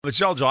It's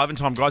Joel Driving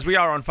time, guys. We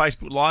are on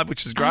Facebook Live,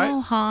 which is great.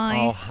 Oh, hi.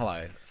 Oh,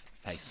 hello,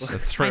 Facebook. So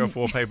 3 or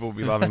 4 people will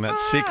be loving that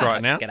sick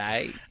right now.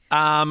 G'day.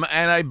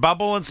 And a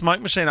bubble and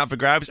smoke machine up for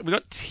grabs. We've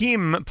got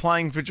Tim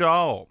playing for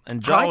Joel.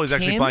 And Joel Hi, is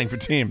actually Tim. playing for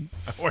Tim.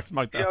 I always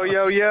smoke that.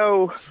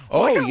 Yo.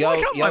 Oh, Why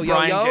can't my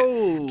brain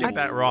yo. Get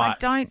that I right.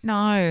 don't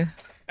know.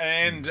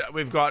 And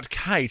we've got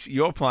Kate.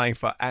 You're playing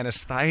for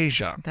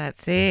Anastasia.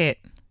 That's it.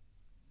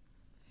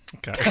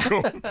 Okay,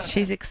 cool.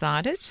 She's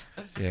excited.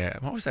 Yeah.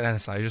 What was that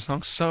Anastasia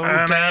song? So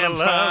I'm damn out of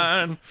love.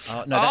 fun.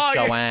 Oh, no, that's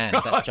Oh, yeah. Joanne.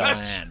 Oh, That's that's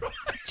Joanne.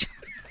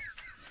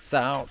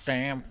 So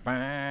damn fine.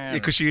 Yeah,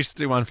 because she used to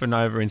do one for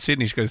Nova in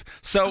Sydney. She goes,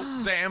 so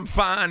damn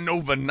fine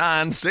over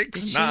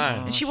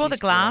 969. She Oh, wore the she's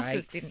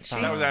glasses, great didn't she?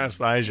 fun. That was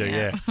Anastasia,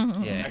 yeah.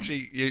 Yeah.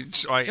 Actually, Do you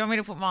want me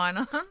to put mine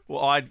on?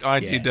 well, I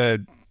did a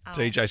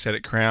DJ set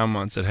at Crown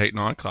once at Heat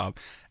Nightclub,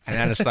 and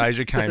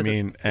Anastasia came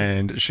in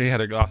and she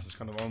had her glasses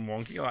kind of on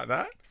wonky like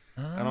that.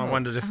 And I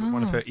wondered if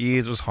one of her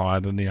ears was higher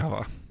than the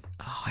other.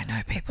 Oh, I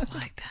know people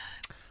like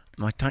that.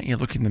 I'm like, don't you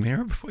look in the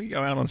mirror before you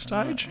go out on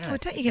stage? Well,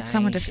 don't you get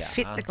someone to Anastasia.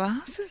 fit the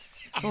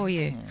glasses for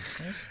you?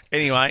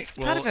 Anyway,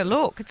 Part of her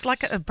look. It's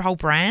like a whole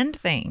brand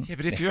thing. yeah,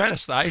 but if you're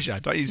Anastasia,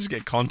 don't you just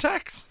get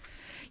contacts?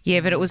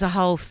 Yeah, but it was a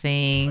whole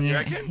thing. You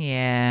reckon?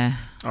 Yeah.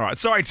 All right,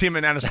 sorry, Tim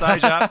and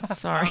Anastasia.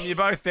 Sorry. You're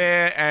both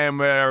there, and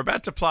we're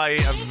about to play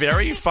a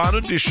very fun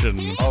edition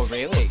Oh,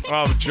 really?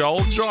 of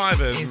Joel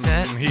Driving. Is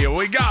it? Here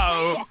we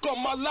go.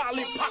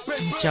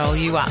 Joel,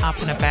 you are up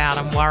and about.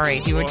 I'm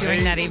worried. You were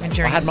doing that even I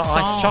during had the my song.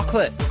 iced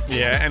chocolate.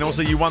 Yeah, and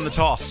also you won the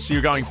toss. So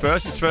you're going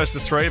first. It's first to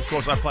 3. Of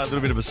course, I play a little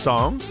bit of a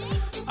song.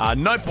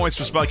 No points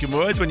for spoken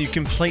words when you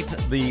complete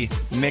the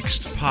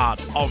next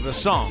part of the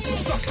song.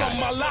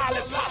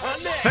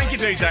 Thank you,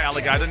 DJ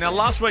Alligator. Now,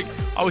 last week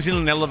I was in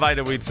an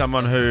elevator with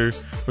someone who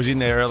was in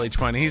their early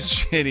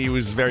 20s, and he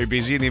was very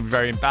busy and he was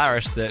very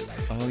embarrassed that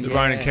the yeah.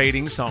 Ronan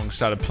Keating song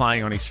started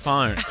playing on his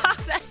phone.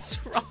 That's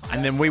right.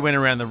 And then we went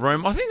around the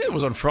room, I think it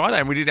was on Friday,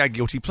 and we did our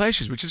guilty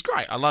pleasures, which is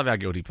great. I love our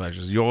guilty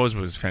pleasures. Yours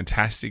was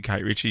fantastic,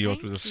 Kate Ritchie.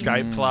 Yours was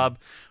Escape Club.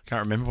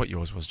 Can't remember what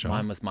yours was, John.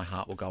 Mine was My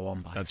Heart Will Go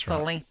On by That's right.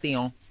 Celine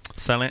Dion.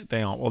 Silent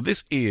Down. Well,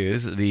 this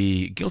is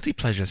the Guilty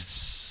Pleasures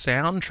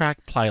soundtrack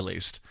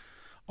playlist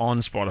on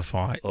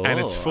Spotify, and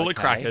it's full of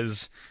okay.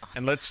 crackers.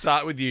 And let's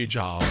start with you,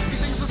 Joel. I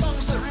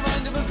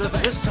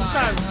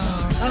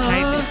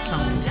hate this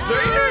song.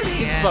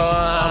 Yeah. I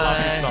love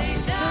this song.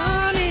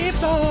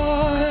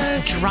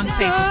 Drunk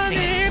people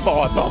singing.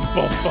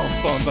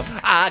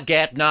 I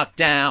get knocked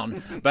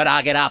down, but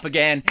I get up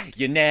again.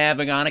 You're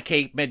never gonna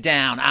keep me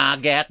down. I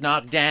get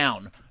knocked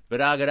down,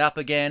 but I get up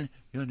again.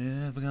 You're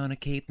never gonna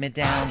keep me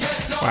down.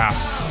 Wow,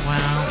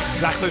 Wow.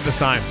 exactly the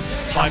same.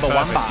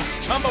 Chumbawamba.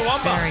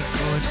 Chumbawamba. Very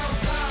good.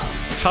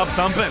 Tub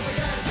thumping.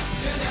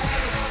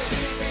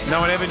 No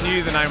one ever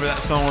knew the name of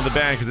that song or the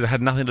band because it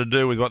had nothing to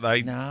do with what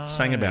they No.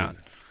 sang about.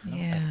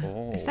 Yeah.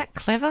 all. Is that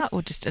clever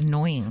or just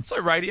annoying? It's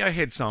like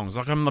Radiohead songs.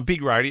 Like, I'm a big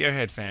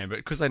Radiohead fan, but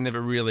because they never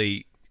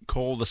really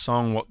call the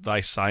song what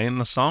they say in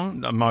the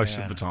song most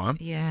of the time,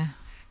 Yeah.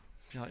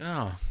 you're like,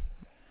 oh,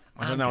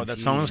 I don't I'm know what that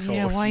song is called.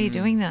 Yeah, why are you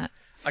doing that?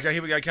 Okay,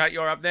 here we go, Kate.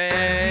 You're up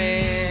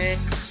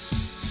next.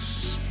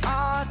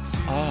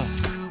 Oh,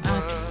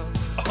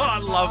 I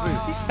love Is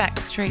this. this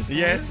Backstreet Boys?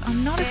 Yes.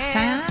 I'm not a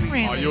fan,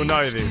 really. Oh, you'll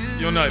know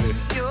this. You'll know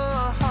this.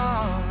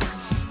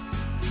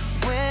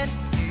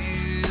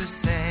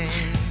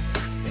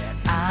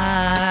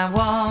 I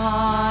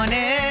want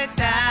it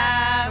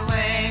that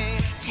way.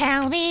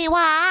 Tell me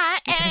why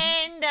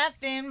ain't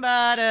nothing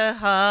but a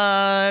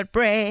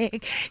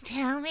heartbreak.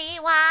 Tell me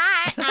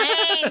why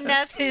ain't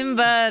nothing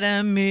but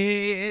a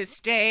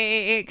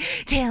mistake.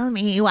 Tell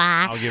me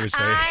why. I'll give it to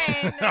you. I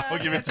ain't I'll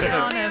give it to you.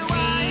 gonna be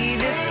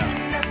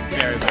this.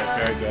 Very good,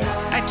 very good.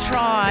 I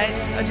tried.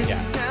 I just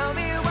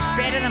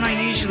better than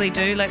I usually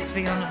do. Let's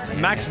be honest.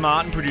 Max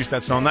Martin produced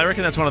that song. They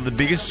reckon that's one of the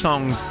biggest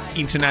songs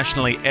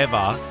internationally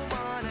ever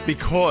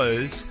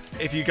because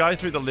if you go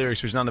through the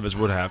lyrics, which none of us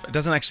would have, it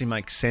doesn't actually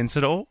make sense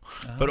at all.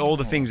 But all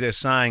the things they're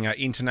saying are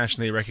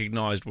internationally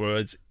recognised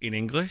words in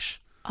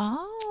English.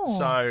 Oh.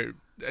 So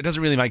it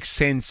doesn't really make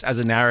sense as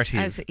a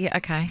narrative. Yeah,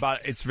 okay.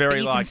 But it's very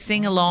you like... can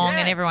sing along Yeah.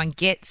 and everyone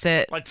gets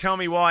it. Like, tell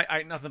me why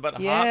ain't nothing but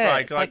a Yeah,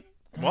 heartbreak. it's Like,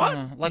 what?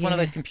 Like one of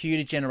those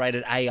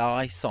computer-generated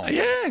AI songs.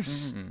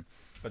 Yes.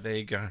 But there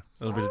you go. A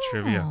little bit of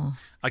trivia.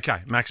 Okay,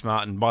 Max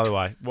Martin, by the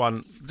way,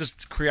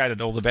 just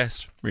created all the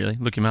best, really.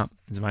 Look him up.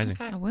 It's amazing.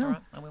 Okay, I will. all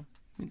right, I will.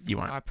 You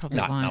won't. I probably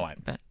No, won't. I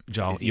won't. But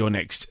Joel, you're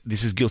next.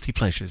 This is Guilty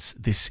Pleasures.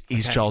 This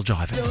is Joel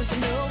Driving.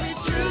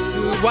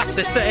 What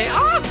they say?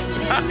 Oh!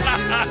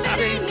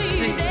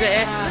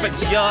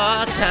 but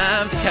your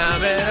time's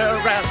coming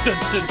around.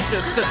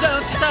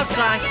 Don't stop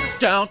trying.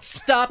 Don't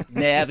stop.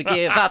 Never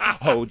give up.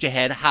 Hold your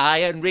head high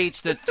and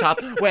reach the top.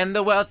 When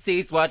the world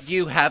sees what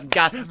you have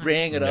got,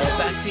 bring it all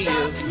back to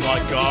you. My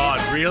God,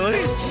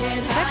 really?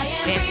 that's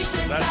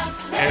steps.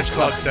 That's S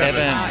Club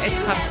 7. Oh, it's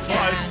Club 7.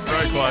 Close,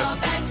 very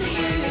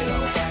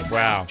close.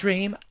 Wow.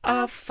 Dream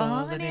of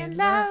falling in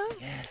love.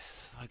 Yes.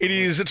 It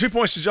is 2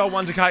 points to Joel,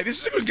 1 to Kate. This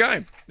is a good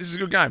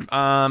game.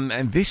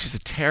 And this is a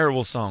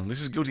terrible song.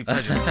 This is Guilty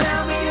Pleasure.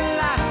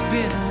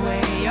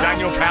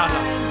 Daniel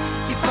Powter.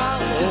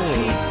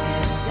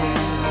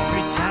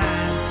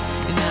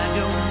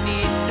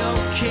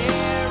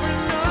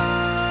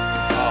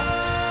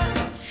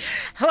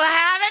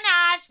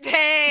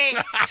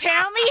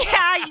 Tell me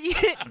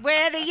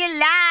whether you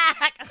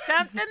like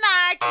something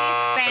like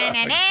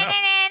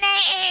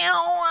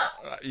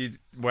this.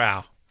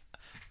 Wow.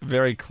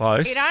 Very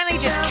close. It only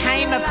just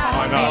came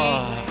upon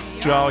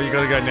me. Joel, you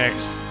got to go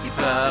next.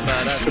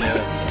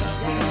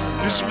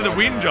 This is for the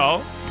win,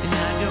 Joel.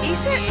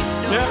 Is it?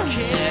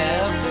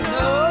 Yeah.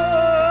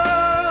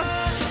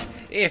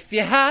 If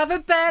you have a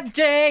bad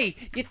day,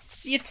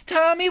 your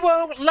tummy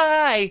won't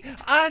lie.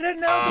 I don't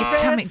know. Your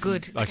tummy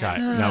good. Okay.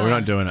 No, we're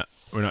not doing it.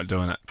 We're not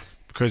doing it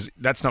because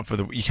that's not for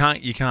the. You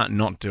can't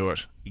not do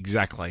it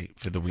exactly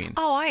for the win.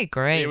 Oh, I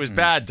agree. It was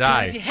Bad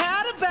Day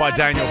by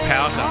Daniel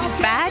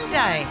Powter. Bad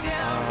day.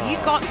 You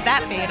got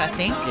that bit, I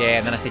think. Yeah,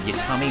 and then I said your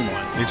tummy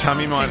won't. Your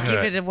tummy might Give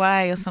hurt. it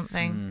away or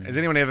something. Has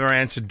anyone ever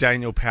answered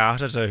Daniel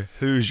Powter to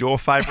who's your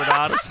favourite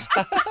artist?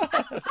 I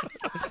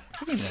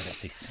didn't know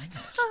that's who sang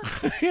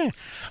it. Yeah.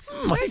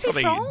 Where's he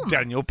from?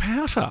 Daniel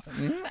Powter.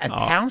 And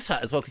powder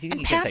as well, because you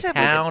can say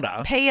Powder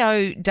powder.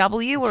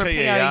 P-O-W or a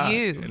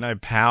P-O-U? No,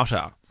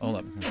 Powter. All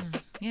up.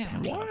 Yeah.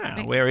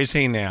 Wow, where is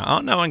he now? Oh,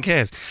 no one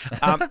cares.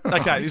 Okay,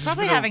 this He's is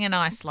probably for the, having a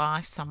nice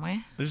life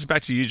somewhere. This is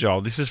back to you,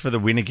 Joel. This is for the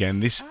win again.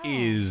 This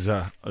is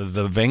the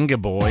Venga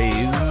Boys.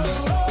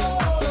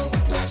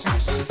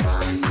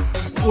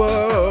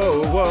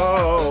 Whoa,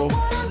 whoa,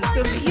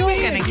 You're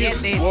going to get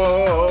this.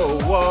 whoa,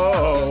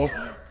 whoa.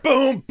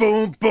 Boom,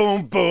 boom,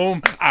 boom,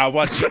 boom. I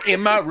want you in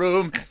my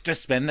room to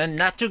spend the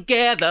night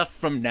together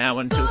from now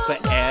until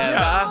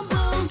forever.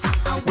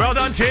 Well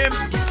done, Tim.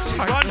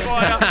 One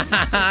for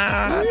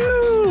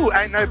Ooh,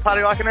 ain't no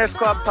party like an S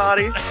Club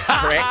party.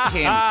 Correct,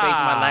 Tim. Speaking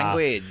my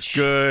language.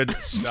 Good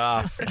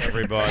stuff,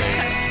 everybody.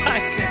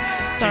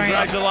 Sorry,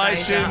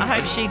 Congratulations. Anastasia. I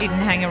hope she didn't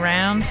hang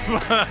around.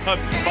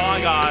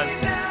 Bye,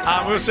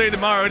 guys. We'll see you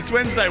tomorrow. It's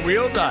Wednesday,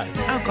 Wheel Day.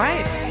 Oh,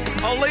 great.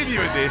 I'll leave you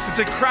with this. It's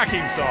a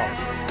cracking song.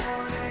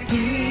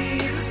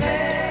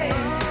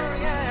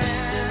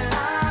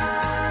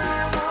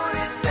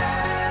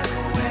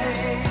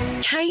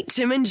 Kate,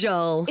 Tim and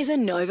Joel is a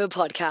Nova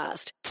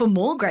podcast. For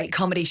more great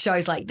comedy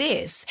shows like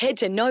this, head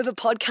to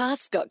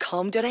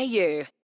novapodcast.com.au.